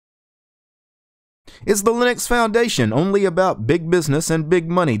Is the Linux Foundation only about big business and big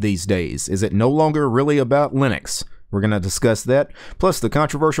money these days? Is it no longer really about Linux? We're going to discuss that. Plus, the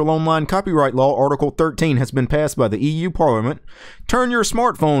controversial online copyright law, Article 13, has been passed by the EU Parliament. Turn your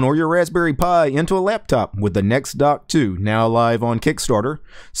smartphone or your Raspberry Pi into a laptop with the NexDock 2, now live on Kickstarter.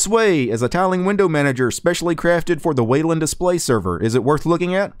 Sway is a tiling window manager specially crafted for the Wayland display server. Is it worth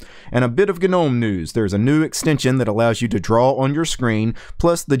looking at? And a bit of GNOME news. There's a new extension that allows you to draw on your screen.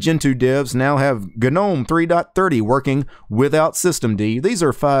 Plus, the Gentoo devs now have GNOME 3.30 working without systemd. These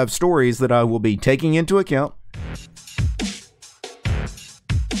are 5 stories that I will be taking into account.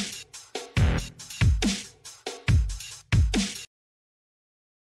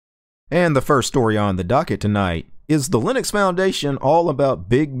 And the first story on the docket tonight is the Linux Foundation all about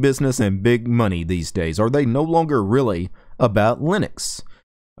big business and big money these days? Are they no longer really about Linux?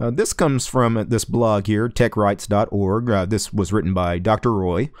 This comes from this blog here, techrights.org. This was written by Dr.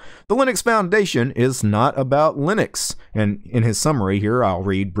 Roy. The Linux Foundation is not about Linux. And in his summary here, I'll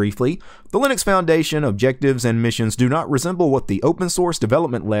read briefly. The Linux Foundation objectives and missions do not resemble what the Open Source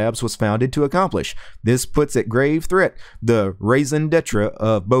Development Labs was founded to accomplish. This puts at grave threat the raison d'etre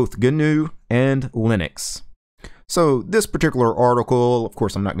of both GNU and Linux. So this particular article, of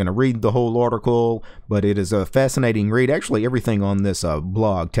course, I'm not going to read the whole article, but it is a fascinating read. Actually, everything on this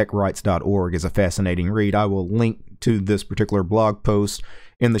blog, techrights.org, is a fascinating read. I will link to this particular blog post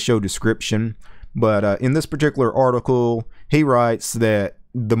in the show description. But in this particular article, he writes that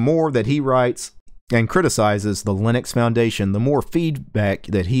the more that he writes and criticizes the Linux Foundation, the more feedback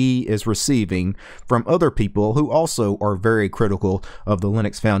that he is receiving from other people who also are very critical of the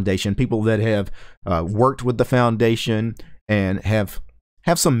Linux Foundation, people that have worked with the Foundation and have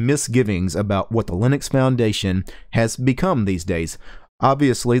some misgivings about what the Linux Foundation has become these days.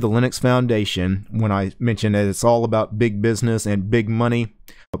 Obviously, the Linux Foundation, when I mentioned that it's all about big business and big money,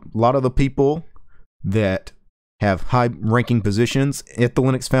 a lot of the people that have high-ranking positions at the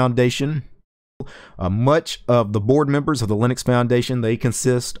Linux Foundation, much of the board members of the Linux Foundation, they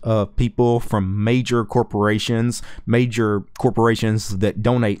consist of people from major corporations that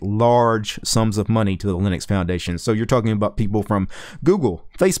donate large sums of money to the Linux Foundation. So you're talking about people from Google,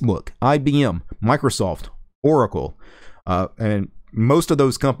 Facebook, IBM, Microsoft, Oracle, and most of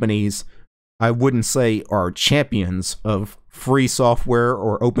those companies, I wouldn't say are champions of free software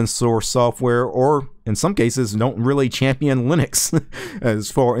or open source software, or in some cases don't really champion Linux. As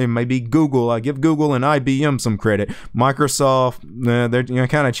far as maybe Google, I give Google and IBM some credit. Microsoft, they're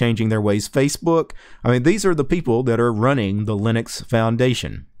kind of changing their ways. Facebook, I mean, these are the people that are running the Linux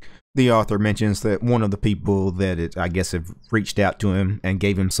Foundation. The author mentions that one of the people that I guess have reached out to him and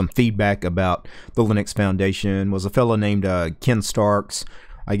gave him some feedback about the Linux Foundation was a fellow named Ken Starks.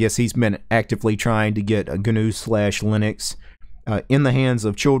 I guess he's been actively trying to get GNU/Linux in the hands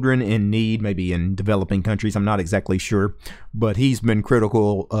of children in need, maybe in developing countries. I'm not exactly sure, but he's been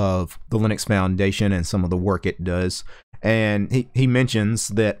critical of the Linux Foundation and some of the work it does. And he mentions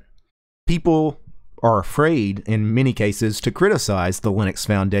that people are afraid in many cases to criticize the Linux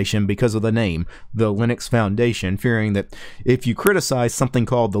Foundation because of the name, the Linux Foundation, fearing that if you criticize something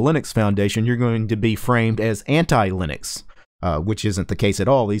called the Linux Foundation, you're going to be framed as anti-Linux. Which isn't the case at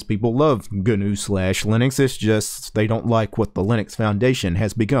all. These people love GNU/Linux. It's just they don't like what the Linux Foundation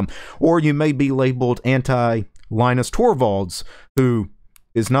has become. Or you may be labeled anti-Linus Torvalds, who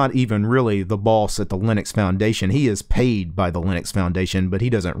is not even really the boss at the Linux Foundation. He is paid by the Linux Foundation, but he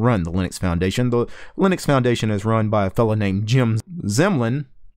doesn't run the Linux Foundation. The Linux Foundation is run by a fellow named Jim Zemlin.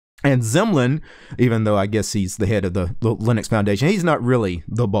 And Zemlin, even though I guess he's the head of the Linux Foundation, he's not really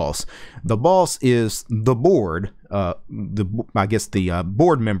the boss. The boss is the board, the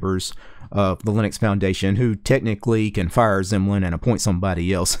board members of the Linux Foundation, who technically can fire Zemlin and appoint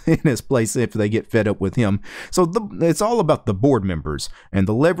somebody else in his place if they get fed up with him. So it's all about the board members, and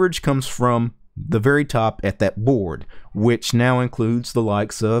the leverage comes from the very top at that board, which now includes the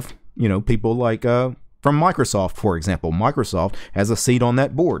likes of, people like from Microsoft, for example. Microsoft has a seat on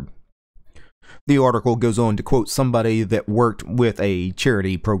that board. The article goes on to quote somebody that worked with a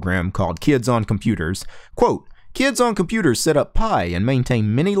charity program called Kids on Computers. Quote, Kids on Computers set up Pi and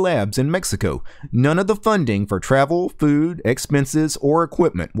maintain many labs in Mexico. None of the funding for travel, food, expenses, or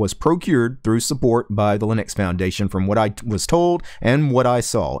equipment was procured through support by the Linux Foundation, from what I was told and what I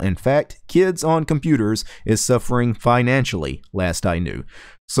saw. In fact, Kids on Computers is suffering financially, last I knew.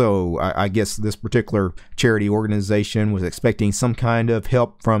 So I guess this particular charity organization was expecting some kind of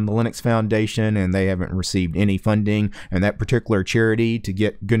help from the Linux Foundation, and they haven't received any funding. And that particular charity to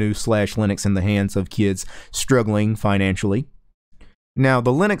get GNU/Linux in the hands of kids struggling financially. Now,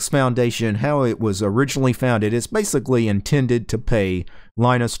 the Linux Foundation, how it was originally founded, is basically intended to pay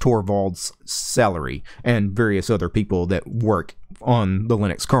Linus Torvalds' salary and various other people that work on the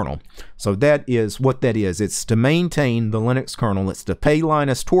Linux kernel. So that is what that is. It's to maintain the Linux kernel. It's to pay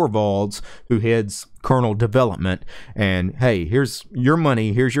Linus Torvalds, who heads kernel development, and hey, here's your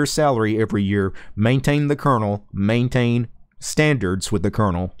money, here's your salary every year. Maintain the kernel, maintain standards with the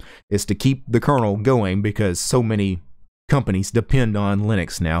kernel. Is to keep the kernel going because so many companies depend on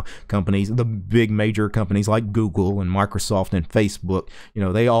Linux now. Companies, the big major companies like Google and Microsoft and Facebook, you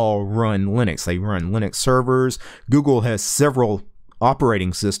know, they all run Linux. They run Linux servers. Google has several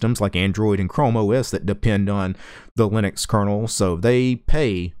operating systems like Android and Chrome OS that depend on the Linux kernel. So they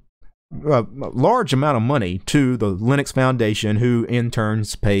pay a large amount of money to the Linux Foundation, who in turn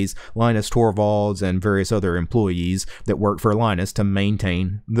pays Linus Torvalds and various other employees that work for Linus to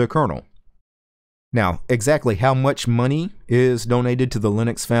maintain the kernel. Now, exactly how much money is donated to the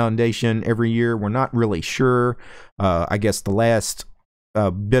Linux Foundation every year, we're not really sure. I guess the last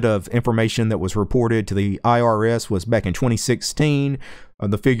bit of information that was reported to the IRS was back in 2016.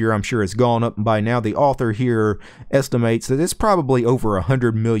 The figure, I'm sure, has gone up by now. The author here estimates that it's probably over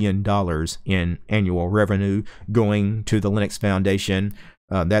 $100 million in annual revenue going to the Linux Foundation.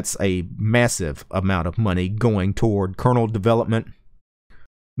 That's a massive amount of money going toward kernel development.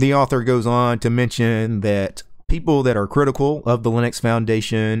 The author goes on to mention that people that are critical of the Linux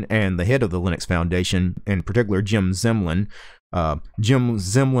Foundation and the head of the Linux Foundation, in particular Jim Zemlin,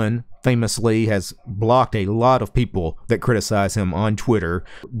 famously has blocked a lot of people that criticize him on Twitter.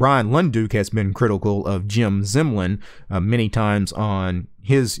 Brian Lunduke has been critical of Jim Zemlin many times on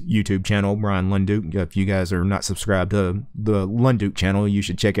his YouTube channel, Brian Lunduke. If you guys are not subscribed to the Lunduke channel, you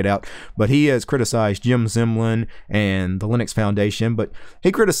should check it out. But he has criticized Jim Zemlin and the Linux Foundation. But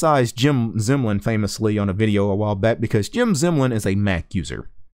he criticized Jim Zemlin famously on a video a while back because Jim Zemlin is a Mac user.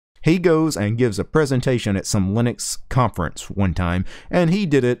 He goes and gives a presentation at some Linux conference one time, and he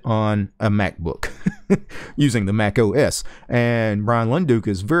did it on a MacBook using the Mac OS. And Brian Lunduke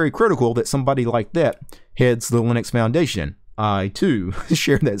is very critical that somebody like that heads the Linux Foundation. I, too,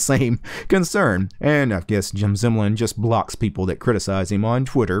 share that same concern. And I guess Jim Zemlin just blocks people that criticize him on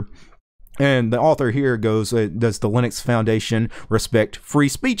Twitter. And the author here goes, does the Linux Foundation respect free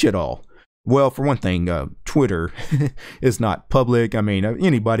speech at all? Well, for one thing, Twitter is not public. I mean,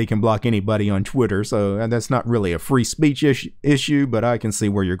 anybody can block anybody on Twitter, so that's not really a free speech issue, but I can see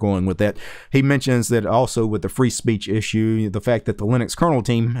where you're going with that. He mentions that also with the free speech issue, the fact that the Linux kernel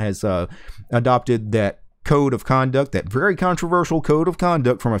team has adopted that code of conduct, that very controversial code of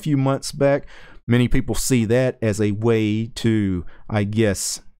conduct from a few months back. Many people see that as a way to, I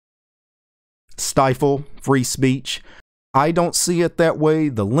guess, stifle free speech. I don't see it that way.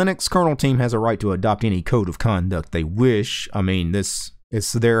 The Linux kernel team has a right to adopt any code of conduct they wish. I mean, it's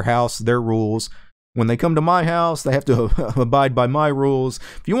their house, their rules. When they come to my house, they have to abide by my rules.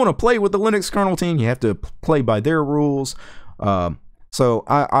 If you want to play with the Linux kernel team, you have to play by their rules. So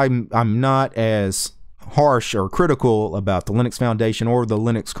I'm not as harsh or critical about the Linux Foundation or the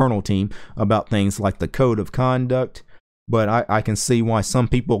Linux kernel team about things like the code of conduct. But I can see why some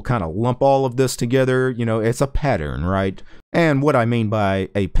people kind of lump all of this together. You know, it's a pattern, right? And what I mean by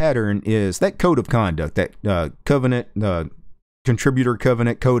a pattern is that code of conduct, that covenant, contributor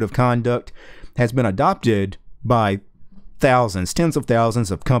covenant code of conduct has been adopted by thousands, tens of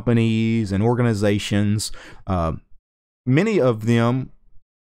thousands of companies and organizations. Many of them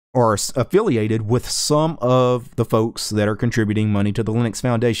are affiliated with some of the folks that are contributing money to the Linux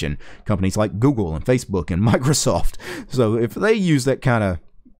Foundation, companies like Google and Facebook and Microsoft. So if they use that kind of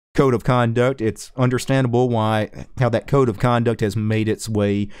code of conduct, it's understandable how that code of conduct has made its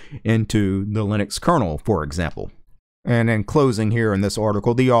way into the Linux kernel, for example. And in closing here in this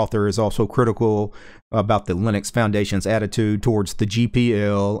article, the author is also critical about the Linux Foundation's attitude towards the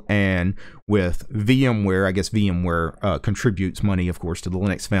GPL and with VMware. I guess VMware contributes money, of course, to the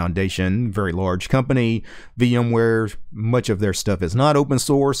Linux Foundation, very large company. VMware, much of their stuff is not open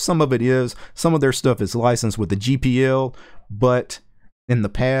source. Some of it is. Some of their stuff is licensed with the GPL, but in the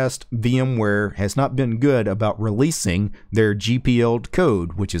past, VMware has not been good about releasing their GPL'd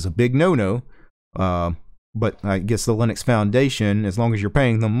code, which is a big no-no. But I guess the Linux Foundation, as long as you're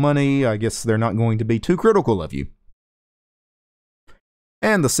paying them money, I guess they're not going to be too critical of you.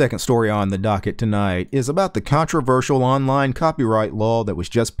 And the second story on the docket tonight is about the controversial online copyright law that was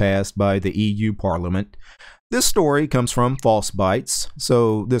just passed by the EU Parliament. This story comes from False Bytes.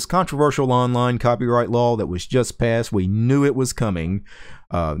 So this controversial online copyright law that was just passed, we knew it was coming.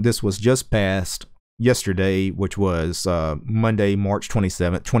 This was just passed yesterday, which was Monday, March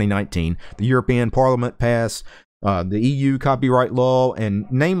 27th, 2019. The European Parliament passed the EU copyright law, and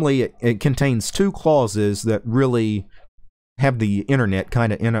namely, it contains two clauses that really have the internet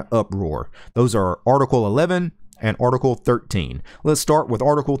kind of in an uproar. Those are Article 11 and Article 13. Let's start with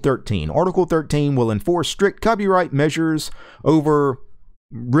Article 13. Article 13 will enforce strict copyright measures over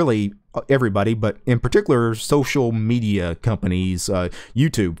really everybody, but in particular social media companies,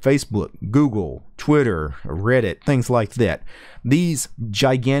 YouTube, Facebook, Google, Twitter, Reddit, things like that. These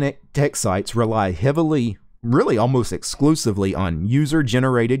gigantic tech sites rely heavily, really almost exclusively, on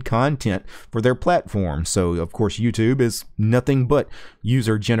user-generated content for their platform. So, of course, YouTube is nothing but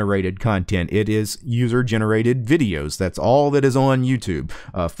user-generated content. It is user-generated videos. That's all that is on YouTube.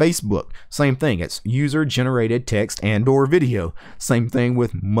 Facebook, same thing. It's user-generated text and or video. Same thing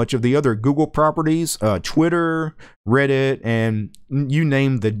with much of the other Google properties, Twitter, Reddit, and you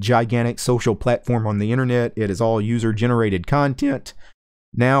name the gigantic social platform on the internet. It is all user-generated content.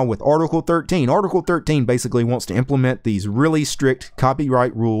 Now with Article 13 basically wants to implement these really strict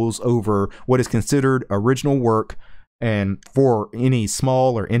copyright rules over what is considered original work and for any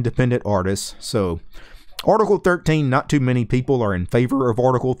small or independent artists. So Article 13, not too many people are in favor of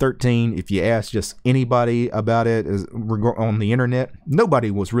Article 13. If you ask just anybody about it on the internet,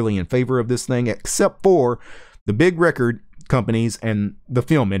 nobody was really in favor of this thing except for the big record companies and the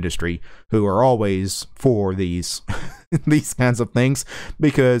film industry, who are always for these these kinds of things,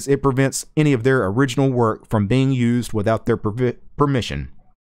 because it prevents any of their original work from being used without their permission.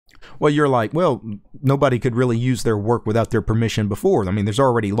 Well, you're like, well, nobody could really use their work without their permission before. I mean, there's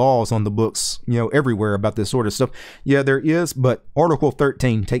already laws on the books, everywhere about this sort of stuff. Yeah, there is, but Article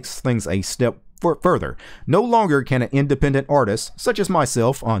 13 takes things a step further. No longer can an independent artist, such as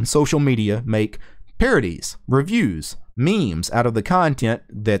myself, on social media make parodies, reviews, memes out of the content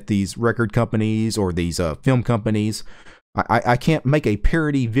that these record companies or these film companies. I can't make a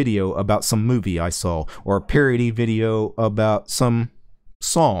parody video about some movie I saw, or a parody video about some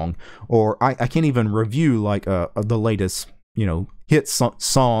song, or I can't even review like the latest hit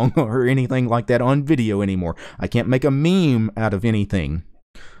song or anything like that on video anymore. I can't make a meme out of anything.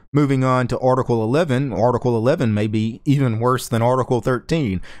 Moving on to Article 11. Article 11 may be even worse than Article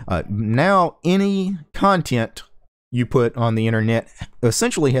 13. Now any content you put on the internet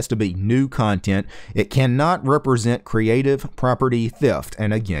essentially has to be new content. It cannot represent creative property theft.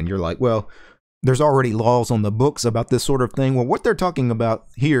 And again, you're like, well, there's already laws on the books about this sort of thing. Well, what they're talking about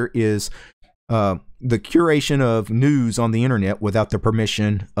here is the curation of news on the internet without the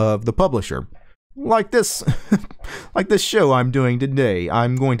permission of the publisher. Like this show I'm doing today.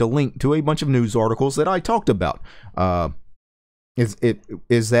 I'm going to link to a bunch of news articles that I talked about.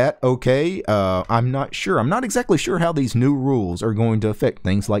 Is that okay? I'm not sure. I'm not exactly sure how these new rules are going to affect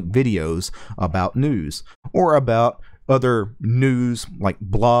things like videos about news, or about other news like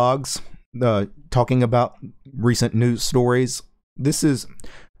blogs talking about recent news stories.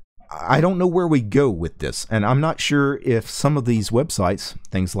 I don't know where we go with this, and I'm not sure if some of these websites,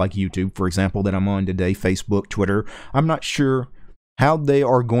 things like YouTube, for example, that I'm on today, Facebook, Twitter, I'm not sure how they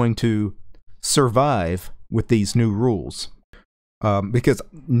are going to survive with these new rules. Because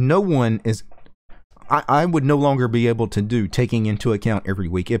no one is, I would no longer be able to do taking into account every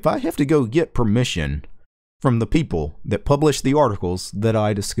week. If I have to go get permission from the people that publish the articles that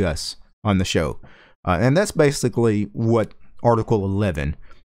I discuss on the show. And that's basically what Article 11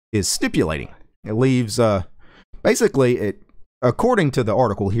 is stipulating. It leaves, according to the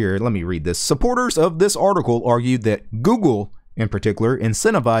article here, let me read this. Supporters of this article argued that Google, in particular,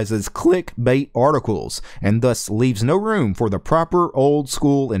 incentivizes clickbait articles and thus leaves no room for the proper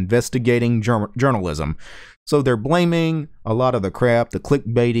old-school investigating journalism. So they're blaming a lot of the crap, the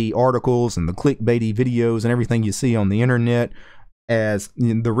clickbaity articles and the clickbaity videos and everything you see on the internet, as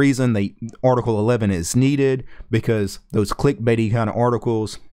the reason Article 11 is needed, because those clickbaity kind of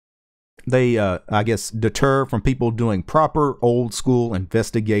articles, they, I guess, deter from people doing proper old-school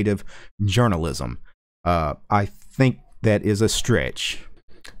investigative journalism. I think that is a stretch.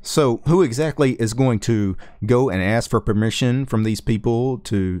 So who exactly is going to go and ask for permission from these people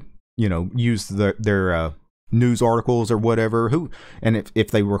to, use their news articles or whatever? And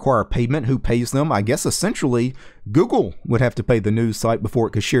if they require payment, who pays them? I guess essentially Google would have to pay the news site before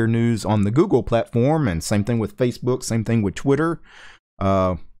it could share news on the Google platform, and same thing with Facebook, same thing with Twitter.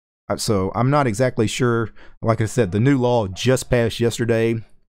 So I'm not exactly sure. Like I said, the new law just passed yesterday.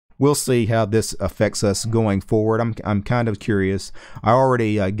 We'll see how this affects us going forward. I'm kind of curious. I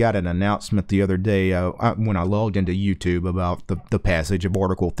already got an announcement the other day when I logged into YouTube about the passage of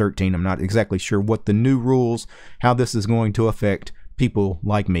Article 13. I'm not exactly sure what the new rules, how this is going to affect people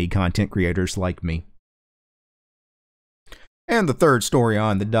like me, content creators like me. And the third story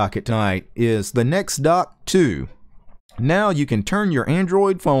on the docket tonight is the NexDock 2. Now you can turn your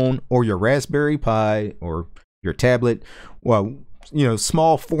Android phone or your Raspberry Pi or your tablet, well,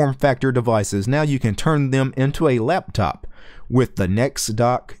 small form factor devices. Now you can turn them into a laptop with the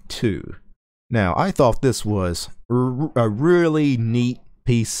NexDock 2. Now, I thought this was a really neat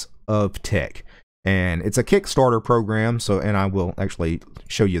piece of tech. And it's a Kickstarter program, and I will actually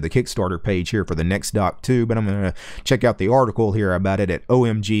show you the Kickstarter page here for the NexDock 2, but I'm going to check out the article here about it at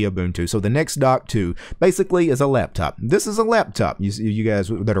OMG Ubuntu. So the NexDock 2 basically is a laptop. This is a laptop, you guys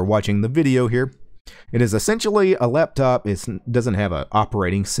that are watching the video here. It is essentially a laptop. It doesn't have an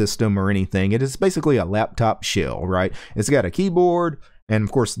operating system or anything. It is basically a laptop shell, right? It's got a keyboard and,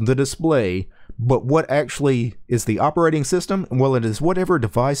 of course, the display. But what actually is the operating system? Well, it is whatever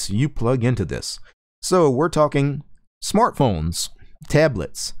device you plug into this. So we're talking smartphones,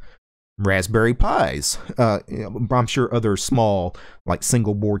 tablets, Raspberry Pis. I'm sure other small, like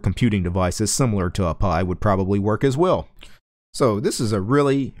single board computing devices similar to a Pi would probably work as well. So this is a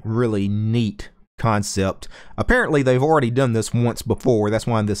really, really neat concept. Apparently they've already done this once before. That's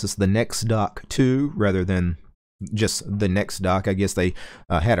why this is the NexDock 2 rather than just the NexDock. I guess they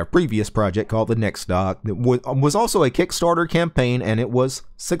had a previous project called the NexDock that was also a Kickstarter campaign, and it was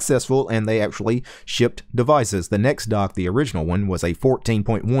successful, and they actually shipped devices. The NexDock, the original one, was a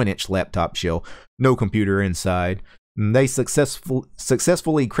 14.1-inch laptop shell, no computer inside. They successfully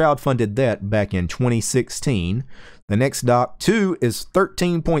crowdfunded that back in 2016. The NexDock 2 is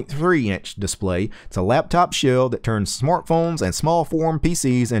 13.3-inch display. It's a laptop shell that turns smartphones and small form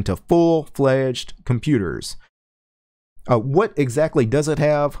PCs into full-fledged computers. What exactly does it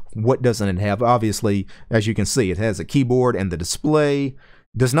have? What doesn't it have? Obviously, as you can see, it has a keyboard and the display.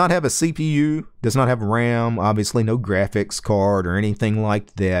 Does not have a CPU, does not have RAM, obviously no graphics card or anything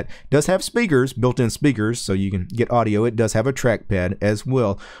like that. Does have speakers, built-in speakers, so you can get audio. It does have a trackpad as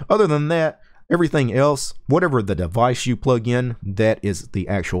well. Other than that, everything else, whatever the device you plug in, that is the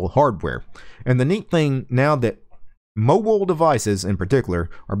actual hardware. And the neat thing now that mobile devices in particular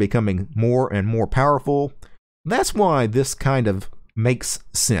are becoming more and more powerful, that's why this kind of makes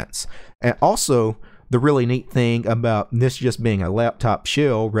sense. And also, the really neat thing about this just being a laptop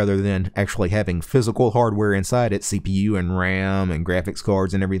shell rather than actually having physical hardware inside it, CPU and RAM and graphics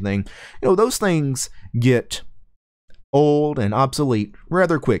cards and everything, those things get old and obsolete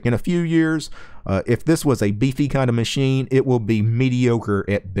rather quick. In a few years, if this was a beefy kind of machine, it will be mediocre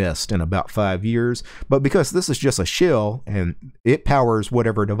at best in about 5 years. But because this is just a shell and it powers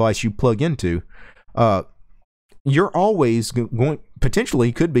whatever device you plug into, you're always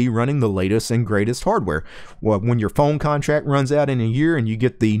potentially could be running the latest and greatest hardware. Well, when your phone contract runs out in a year and you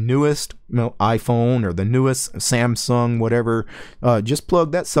get the newest iPhone or the newest Samsung, whatever, just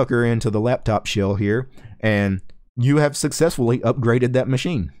plug that sucker into the laptop shell here and you have successfully upgraded that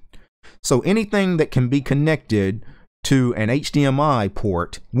machine. So anything that can be connected to an HDMI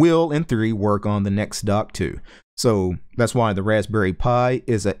port will, in theory, work on the NexDock 2. So that's why the Raspberry Pi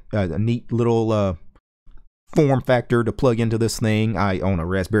is a neat little form factor to plug into this thing. I own a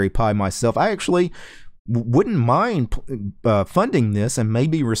Raspberry Pi myself. I actually wouldn't mind funding this and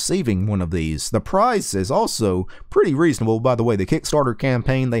maybe receiving one of these. The price is also pretty reasonable. By the way, the Kickstarter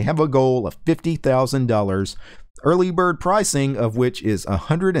campaign, they have a goal of $50,000. Early bird pricing, of which is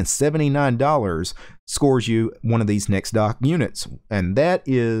 $179, scores you one of these NexDock units. And that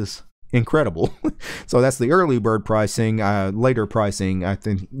is incredible. So that's the early bird pricing. Later pricing, I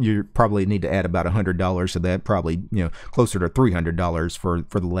think you probably need to add about $100 to that, probably closer to $300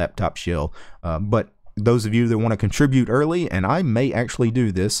 for the laptop shell. But those of you that want to contribute early, and I may actually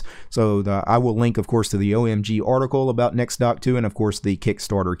do this, so I will link, of course, to the OMG article about NexDock 2 and, of course, the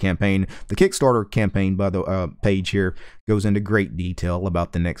Kickstarter campaign. The Kickstarter campaign, by the page here, goes into great detail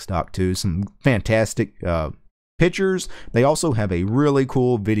about the NexDock 2. Some fantastic pictures. They also have a really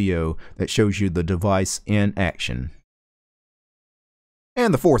cool video that shows you the device in action.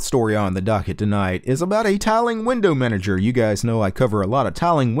 And the fourth story on the docket tonight is about a tiling window manager. You guys know I cover a lot of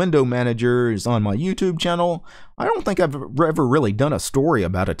tiling window managers on my YouTube channel. I don't think I've ever really done a story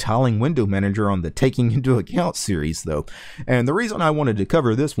about a tiling window manager on the Taking Into Account series, though. And the reason I wanted to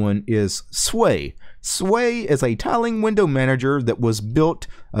cover this one is Sway. Sway is a tiling window manager that was built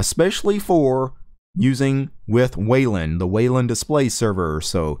especially for using with Wayland, the Wayland display server.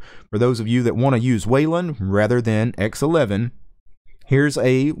 So for those of you that want to use Wayland rather than X11, here's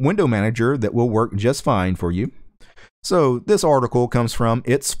a window manager that will work just fine for you. So this article comes from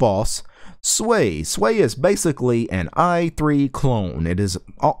It's False. Sway. Sway is basically an i3 clone. It is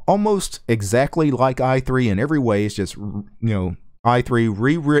almost exactly like i3 in every way. It's just, i3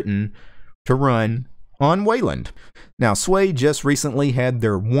 rewritten to run on Wayland. Now, Sway just recently had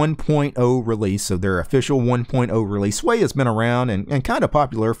their 1.0 release, so their official 1.0 release. Sway has been around and kind of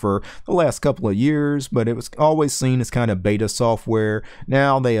popular for the last couple of years, but it was always seen as kind of beta software.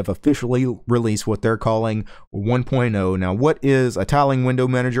 Now they have officially released what they're calling 1.0. Now, what is a tiling window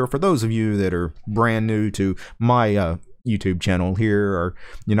manager? For those of you that are brand new to my YouTube channel here, or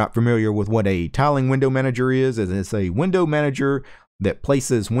you're not familiar with what a tiling window manager is, it's a window manager that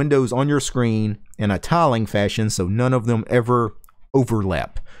places windows on your screen in a tiling fashion so none of them ever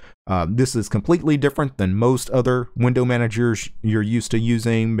overlap. This is completely different than most other window managers you're used to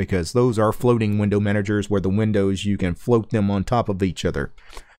using, because those are floating window managers where the windows, you can float them on top of each other.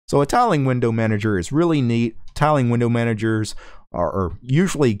 So a tiling window manager is really neat. Tiling window managers are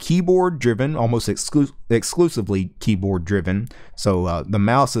usually keyboard driven, almost exclusively keyboard driven. So the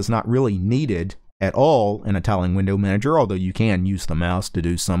mouse is not really needed at all in a tiling window manager, although you can use the mouse to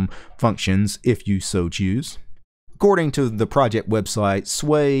do some functions if you so choose. According to the project website,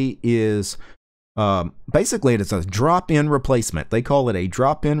 Sway is basically it's a drop-in replacement. They call it a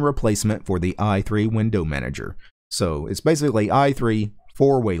drop-in replacement for the i3 window manager. So it's basically i3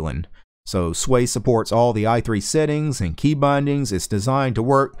 for Wayland. So Sway supports all the i3 settings and key bindings. It's designed to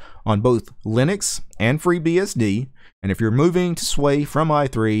work on both Linux and FreeBSD. And if you're moving to Sway from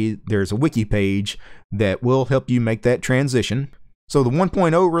i3, there's a wiki page that will help you make that transition. So the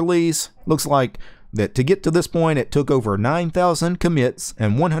 1.0 release looks like that to get to this point, it took over 9,000 commits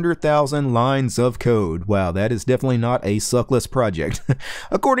and 100,000 lines of code. Wow, that is definitely not a suckless project.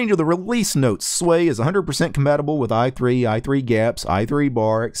 According to the release notes, Sway is 100% compatible with i3, i3 gaps, i3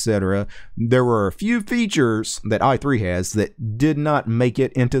 bar, etc. There were a few features that i3 has that did not make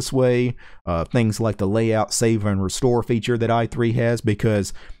it into Sway. Things like the layout, save, and restore feature that i3 has,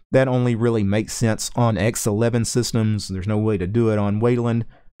 because that only really makes sense on X11 systems. There's no way to do it on Wayland.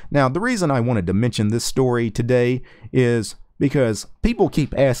 Now, the reason I wanted to mention this story today is because people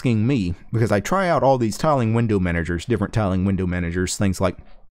keep asking me, because I try out all these tiling window managers, different tiling window managers, things like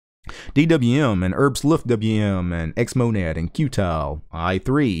DWM and Herbst Lift WM and Xmonad and Qtile,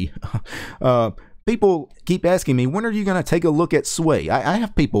 i3. People keep asking me, when are you going to take a look at Sway? I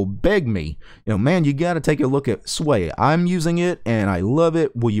have people beg me, man, you got to take a look at Sway. I'm using it and I love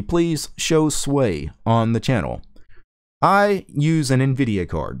it. Will you please show Sway on the channel? I use an NVIDIA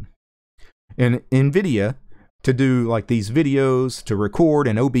card. And NVIDIA, to do like these videos, to record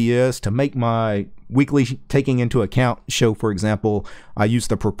in OBS, to make my weekly taking into account show, for example, I use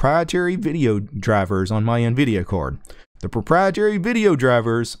the proprietary video drivers on my NVIDIA card. The proprietary video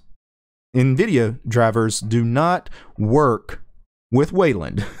drivers, NVIDIA drivers, do not work with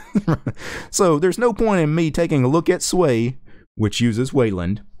Wayland. So there's no point in me taking a look at Sway, which uses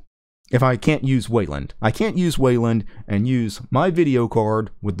Wayland, if I can't use Wayland. I can't use Wayland and use my video card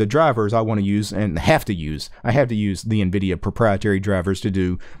with the drivers I want to use and have to use. I have to use the NVIDIA proprietary drivers to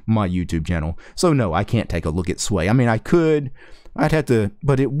do my YouTube channel. So no, I can't take a look at Sway. I mean, I could. I'd have to,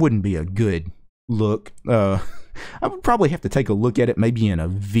 but it wouldn't be a good look. I would probably have to take a look at it maybe in a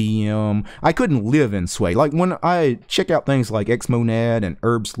VM. I couldn't live in Sway. Like when I check out things like Xmonad and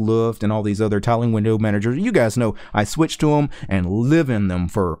Herbst Lift and all these other tiling window managers, you guys know I switch to them and live in them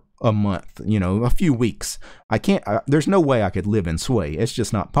for a month, a few weeks. I can't, there's no way I could live in Sway. It's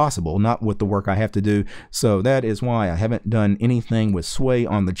just not possible, not with the work I have to do. So that is why I haven't done anything with Sway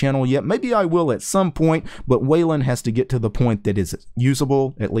on the channel yet. Maybe I will at some point, but Wayland has to get to the point that is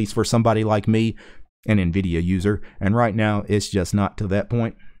usable, at least for somebody like me, an NVIDIA user. And right now, it's just not to that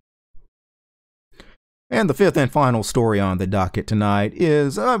point. And the fifth and final story on the docket tonight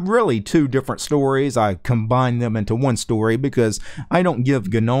is really two different stories. I combined them into one story because I don't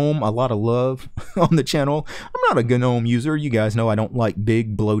give GNOME a lot of love on the channel. I'm not a GNOME user. You guys know I don't like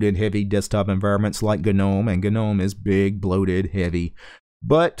big, bloated, heavy desktop environments like GNOME, and GNOME is big, bloated, heavy.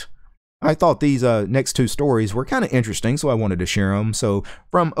 But I thought these next two stories were kind of interesting, so I wanted to share them. So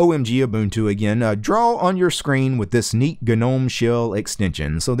from OMG Ubuntu again, draw on your screen with this neat GNOME shell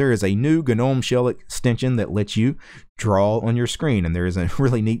extension. So there is a new GNOME shell extension that lets you draw on your screen, and there is a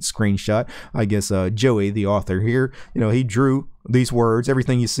really neat screenshot. I guess Joey, the author here, he drew these words,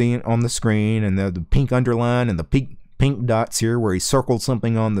 everything you see on the screen, and the pink underline and the pink dots here where he circled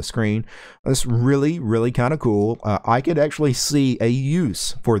something on the screen. That's really, really kind of cool. I could actually see a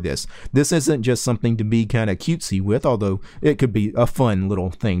use for this. This isn't just something to be kind of cutesy with, although it could be a fun little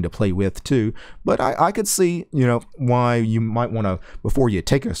thing to play with too. But I could see, why you might want to, before you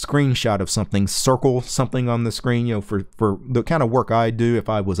take a screenshot of something, circle something on the screen. For the kind of work I do, if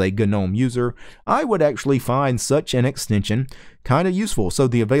I was a GNOME user, I would actually find such an extension kind of useful. So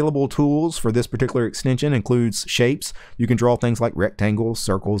the available tools for this particular extension includes shapes. You can draw things like rectangles,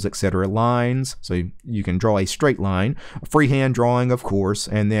 circles, etc., lines. So you can draw a straight line, freehand drawing, of course,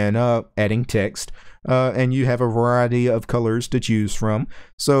 and then adding text. And you have a variety of colors to choose from.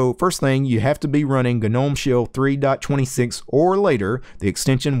 So first thing, you have to be running GNOME Shell 3.26 or later. The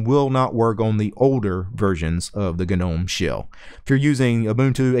extension will not work on the older versions of the GNOME Shell. If you're using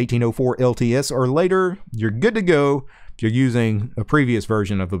Ubuntu 18.04 LTS or later, you're good to go. If you're using a previous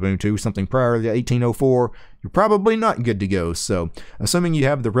version of Ubuntu, something prior to 18.04, you're probably not good to go. So, assuming you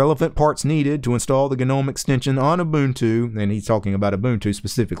have the relevant parts needed to install the GNOME extension on Ubuntu, and he's talking about Ubuntu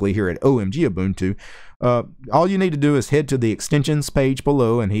specifically here at OMG Ubuntu, all you need to do is head to the extensions page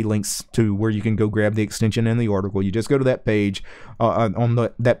below, and he links to where you can go grab the extension in the article. You just go to that page. On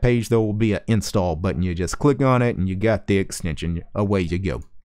that page, there will be an install button. You just click on it, and you got the extension. Away you go.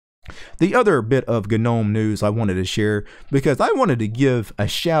 The other bit of GNOME news I wanted to share, because I wanted to give a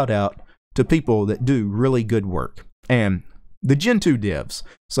shout out to people that do really good work, and the Gen 2 devs.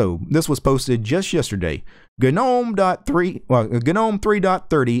 So this was posted just yesterday. GNOME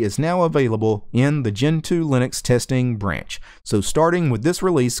 3.30 is now available in the Gen 2 Linux testing branch. So starting with this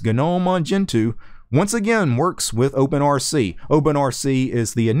release, GNOME on Gen 2 once again works with OpenRC. OpenRC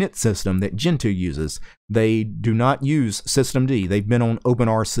is the init system that Gen 2 uses. They do not use systemd. They've been on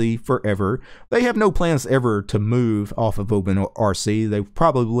OpenRC forever. They have no plans ever to move off of OpenRC. They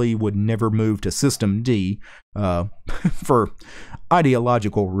probably would never move to systemd for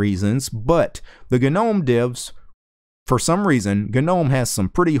ideological reasons. But the GNOME devs, for some reason, GNOME has some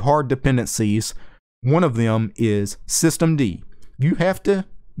pretty hard dependencies. One of them is systemd. You have to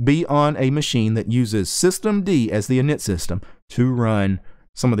be on a machine that uses systemd as the init system to run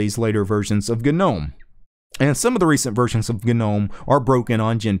some of these later versions of GNOME. And some of the recent versions of GNOME are broken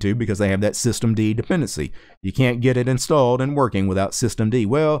on Gen 2 because they have that systemd dependency. You can't get it installed and working without systemd.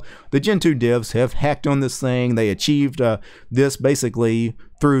 Well, the Gen 2 devs have hacked on this thing. They achieved this basically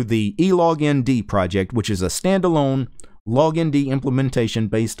through the eLognd project, which is a standalone lognd implementation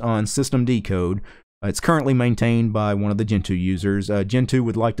based on systemd code. It's currently maintained by one of the Gen 2 users. Gen 2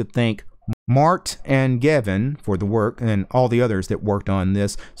 would like to thank Mart and Gavin for the work and all the others that worked on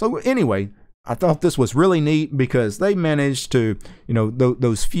this. So anyway, I thought this was really neat because they managed to,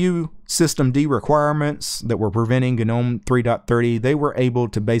 those few systemd requirements that were preventing GNOME 3.30, they were able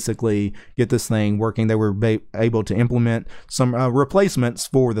to basically get this thing working. They were able to implement some replacements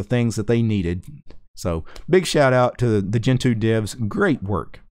for the things that they needed. So big shout out to the Gen 2 devs. Great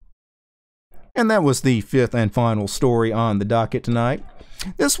work. And that was the fifth and final story on the docket tonight.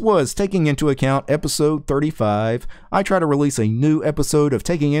 This was Taking Into Account episode 35. I try to release a new episode of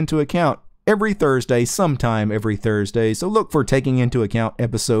Taking Into Account every Thursday, sometime every Thursday. So look for Taking Into Account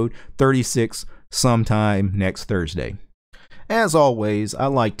episode 36 sometime next Thursday. As always, I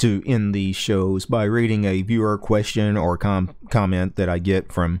like to end these shows by reading a viewer question or comment that I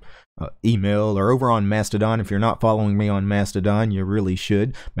get from email or over on Mastodon. If you're not following me on Mastodon, you really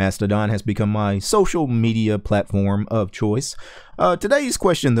should. Mastodon has become my social media platform of choice. Today's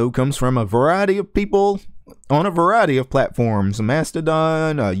question, though, comes from a variety of people on a variety of platforms.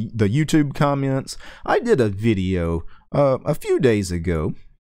 Mastodon, the YouTube comments. I did a video a few days ago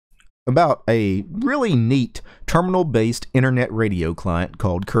about a really neat terminal-based internet radio client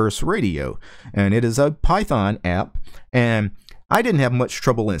called curseradio, and it is a Python app, and I didn't have much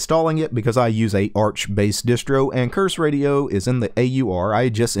trouble installing it because I use a Arch-based distro, and curseradio is in the AUR. I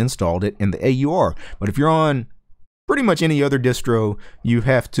just installed it in the AUR. But if you're on pretty much any other distro, you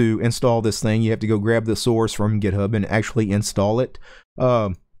have to install this thing. You have to go grab the source from GitHub and actually install it.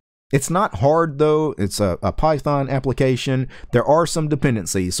 It's not hard, though. It's a Python application. There are some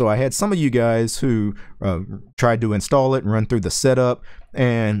dependencies. So I had some of you guys who tried to install it and run through the setup,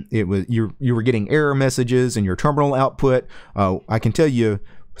 and it was you were getting error messages in your terminal output. I can tell you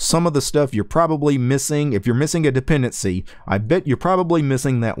some of the stuff you're probably missing. If you're missing a dependency, I bet you're probably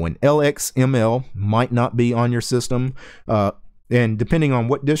missing that one. LXML might not be on your system. And depending on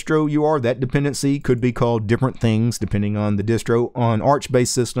what distro you are, that dependency could be called different things depending on the distro. On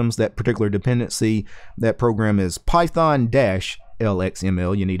Arch-based systems, that particular dependency, that program is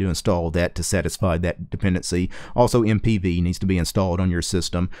Python-LXML. You need to install that to satisfy that dependency. Also, MPV needs to be installed on your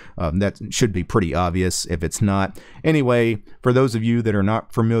system. That should be pretty obvious if it's not. Anyway, for those of you that are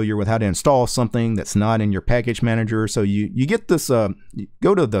not familiar with how to install something that's not in your package manager, so you get this,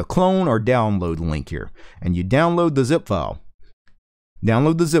 go to the clone or download link here, and you download the zip file.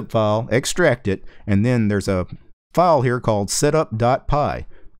 Download the zip file, extract it, and then there's a file here called setup.py.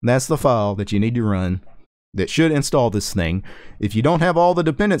 That's the file that you need to run that should install this thing. If you don't have all the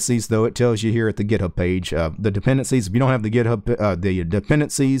dependencies, though, it tells you here at the GitHub page, the dependencies. If you don't have the the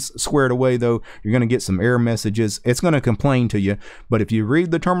dependencies squared away, though, you're going to get some error messages. It's going to complain to you. But if you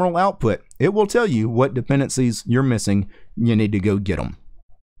read the terminal output, it will tell you what dependencies you're missing. You need to go get them.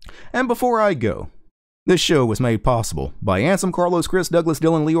 And before I go, this show was made possible by Ansem, Carlos, Chris, Douglas,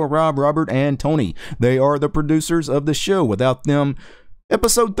 Dylan, Leo, Rob, Robert, and Tony. They are the producers of the show. Without them,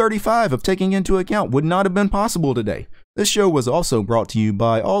 episode 35 of Taking Into Account would not have been possible today. This show was also brought to you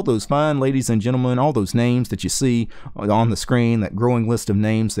by all those fine ladies and gentlemen, all those names that you see on the screen, that growing list of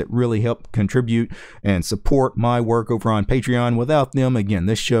names that really help contribute and support my work over on Patreon. Without them, again,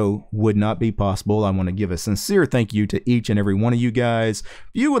 this show would not be possible. I want to give a sincere thank you to each and every one of you guys.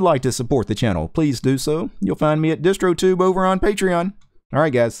 If you would like to support the channel, please do so. You'll find me at DistroTube over on Patreon. All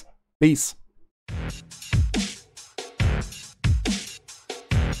right, guys. Peace.